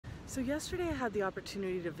So yesterday I had the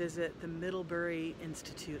opportunity to visit the Middlebury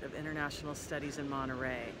Institute of International Studies in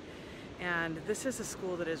Monterey. And this is a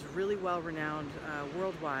school that is really well renowned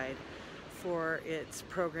worldwide for its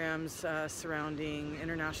programs surrounding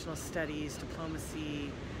international studies, diplomacy,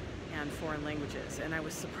 and foreign languages. And I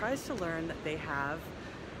was surprised to learn that they have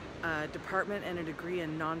a department and a degree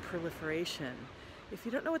in nonproliferation. If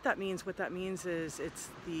you don't know what that means is it's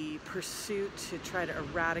the pursuit to try to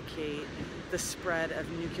eradicate the spread of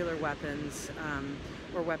nuclear weapons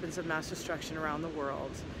or weapons of mass destruction around the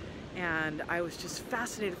world. And I was just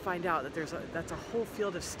fascinated to find out that that's a whole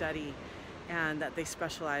field of study and that they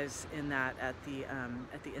specialize in that at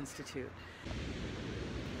the Institute.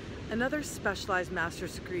 Another specialized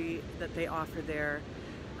master's degree that they offer there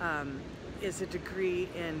is a degree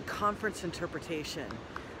in conference interpretation.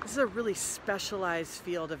 This is a really specialized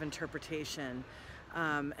field of interpretation,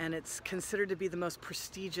 and it's considered to be the most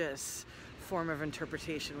prestigious form of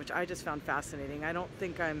interpretation, which I just found fascinating. I don't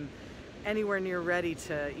think I'm anywhere near ready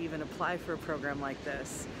to even apply for a program like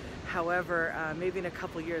this. However, maybe in a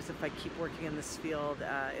couple years, if I keep working in this field,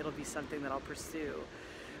 it'll be something that I'll pursue.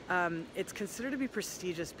 It's considered to be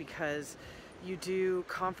prestigious because you do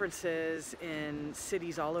conferences in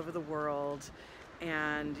cities all over the world,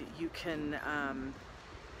 and you can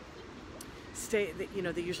stay,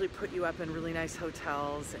 they usually put you up in really nice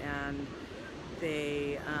hotels, and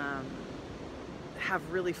they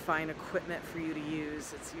have really fine equipment for you to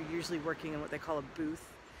use. You're usually working in what they call a booth,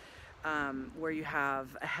 where you have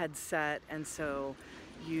a headset, and so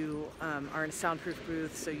you are in a soundproof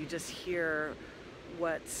booth, so you just hear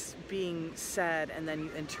what's being said, and then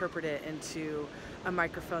you interpret it into a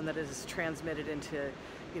microphone that is transmitted into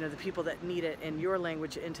the people that need it in your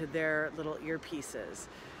language into their little earpieces.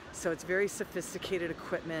 So it's very sophisticated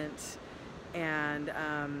equipment, and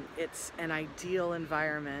it's an ideal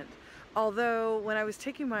environment. Although when I was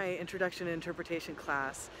taking my introduction to interpretation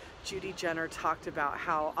class, Judy Jenner talked about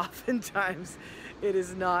how oftentimes it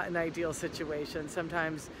is not an ideal situation.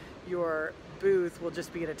 Sometimes your booth will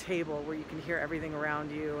just be at a table where you can hear everything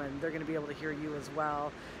around you, and they're going to be able to hear you as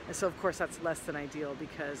well. And so of course that's less than ideal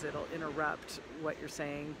because it'll interrupt what you're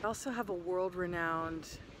saying. I also have a world-renowned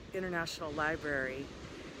international library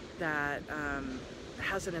that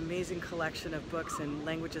has an amazing collection of books in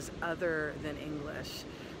languages other than English.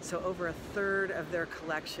 So over a third of their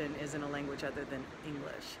collection is in a language other than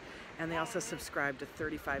English. And they also subscribe to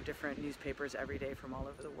 35 different newspapers every day from all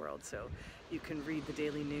over the world. So you can read the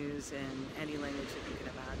daily news in any language that you can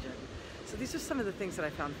imagine. So these are some of the things that I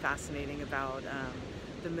found fascinating about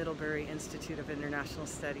the Middlebury Institute of International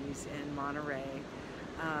Studies in Monterey.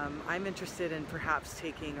 I'm interested in perhaps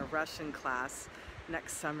taking a Russian class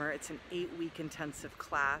next summer. It's an 8-week intensive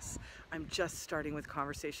class. I'm just starting with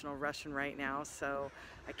conversational Russian right now, so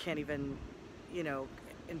I can't even,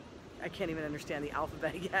 I can't even understand the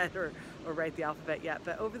alphabet yet or write the alphabet yet.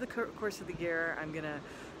 But over the course of the year, I'm gonna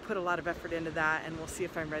put a lot of effort into that, and we'll see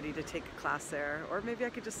if I'm ready to take a class there, or maybe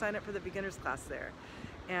I could just sign up for the beginner's class there.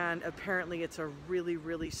 And apparently it's a really,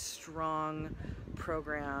 really strong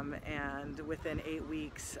program, and within 8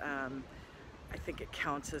 weeks, I think it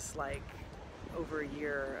counts as like over a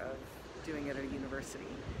year of doing it at a university.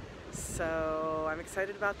 So I'm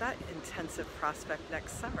excited about that intensive prospect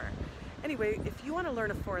next summer. Anyway, if you want to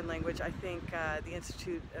learn a foreign language, I think the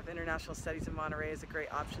Institute of International Studies in Monterey is a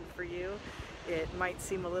great option for you. It might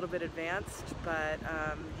seem a little bit advanced, but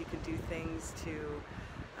you can do things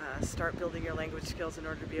to start building your language skills in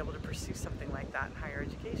order to be able to pursue something like that in higher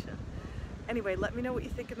education. Anyway, let me know what you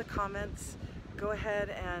think in the comments. Go ahead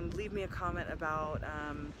and leave me a comment about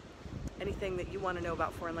anything that you want to know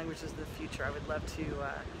about foreign languages in the future. I would love to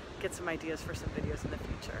get some ideas for some videos in the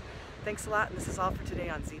future. Thanks a lot, and this is all for today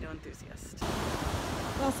on Zito Enthusiast.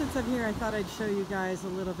 Well, since I'm here, I thought I'd show you guys a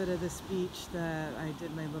little bit of this beach that I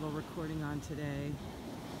did my little recording on today.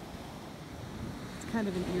 It's kind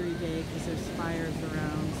of an eerie day because there's fires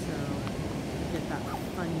around, so you get that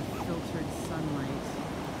funny filtered sunlight.